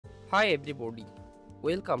Hi everybody,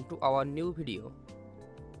 welcome to our new video.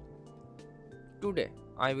 Today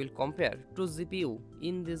I will compare two GPU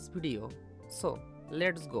in this video. So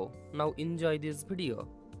let's go, now enjoy this video.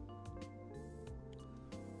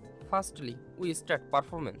 Firstly, we start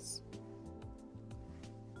performance.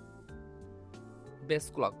 Base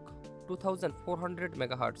clock 2400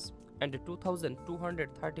 MHz and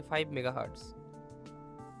 2235 MHz.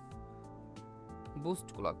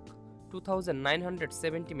 Boost clock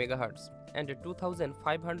 2970 MHz and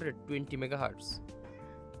 2520 MHz.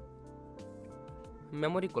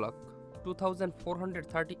 Memory clock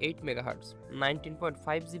 2438 MHz, 19.5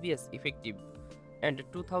 GBs effective and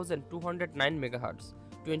 2209 MHz,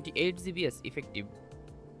 28 GBs effective.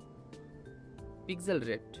 Pixel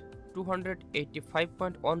rate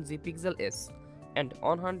 285.1 Gpixels and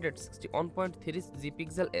 161.3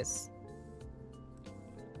 Gpixels.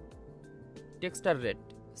 Texture rate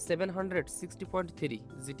 760.3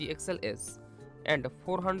 GTXLs and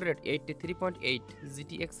 483.8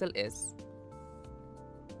 GTXLs.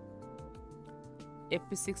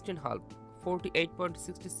 FP16 half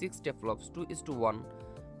 48.66 teraflops 2:1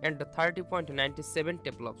 and 30.97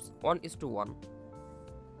 teraflops 1:1.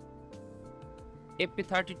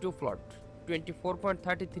 FP32 float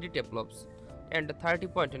 24.33 teraflops and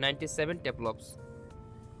 30.97 teraflops.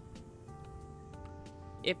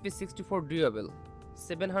 FP64 durable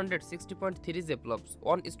 760.3 zepplops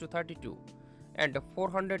 1:32 and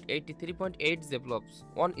 483.8 zepplops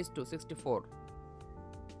 1:64.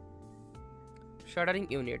 Shadering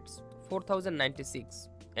units 4096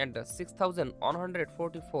 and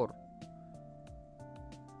 6144.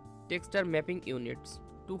 Texture mapping units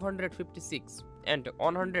 256 and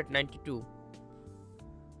 192.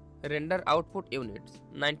 Render output units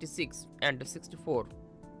 96 and 64.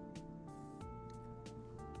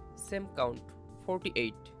 Same count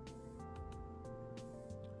 48.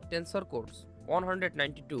 Tensor cores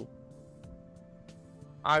 192.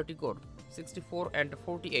 RT core 64 and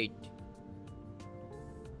 48.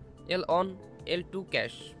 L1, L2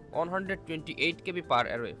 cache 128 KB per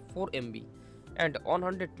array 4 MB and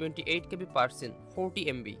 128 KB per scene 40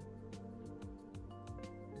 MB.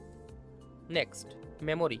 Next,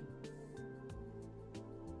 memory.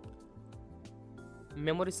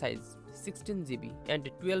 Memory size 16 GB and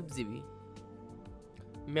 12 GB.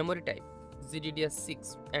 Memory type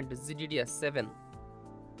GDDR6 and GDDR7.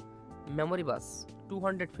 Memory bus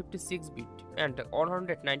 256 bit and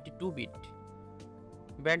 192 bit.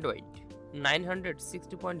 Bandwidth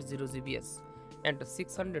 960.0 GBs and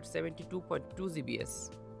 672.2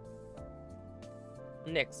 GBs.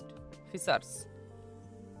 Next, features.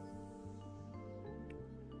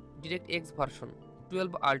 DirectX version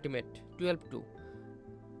 12 Ultimate 12.2.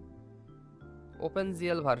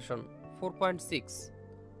 OpenGL version 4.6.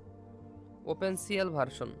 OpenCL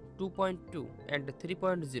version 2.2 and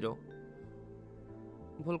 3.0.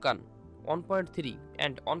 Vulkan 1.3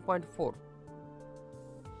 and 1.4.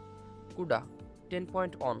 CUDA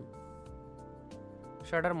 10.1.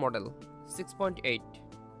 Shader model 6.8.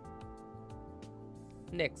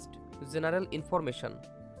 Next, general information.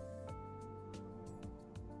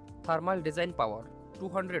 Thermal design power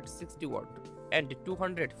 260 watt and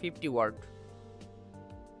 250 watt.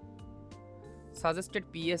 Suggested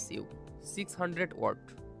PSU 600 watt.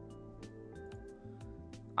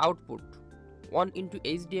 Output 1 into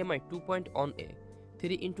HDMI 2.1A,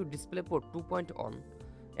 3 into DisplayPort 2.1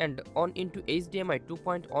 and 1 into HDMI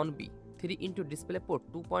 2.1B, 3 into DisplayPort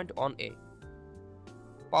 2.1A.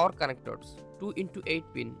 Power connectors 2 into 8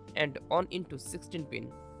 pin and 1 into 16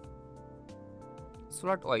 pin.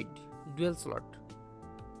 Slot wide dual slot.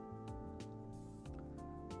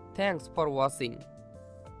 Thanks for watching.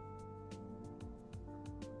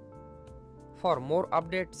 For more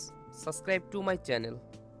updates, subscribe to my channel.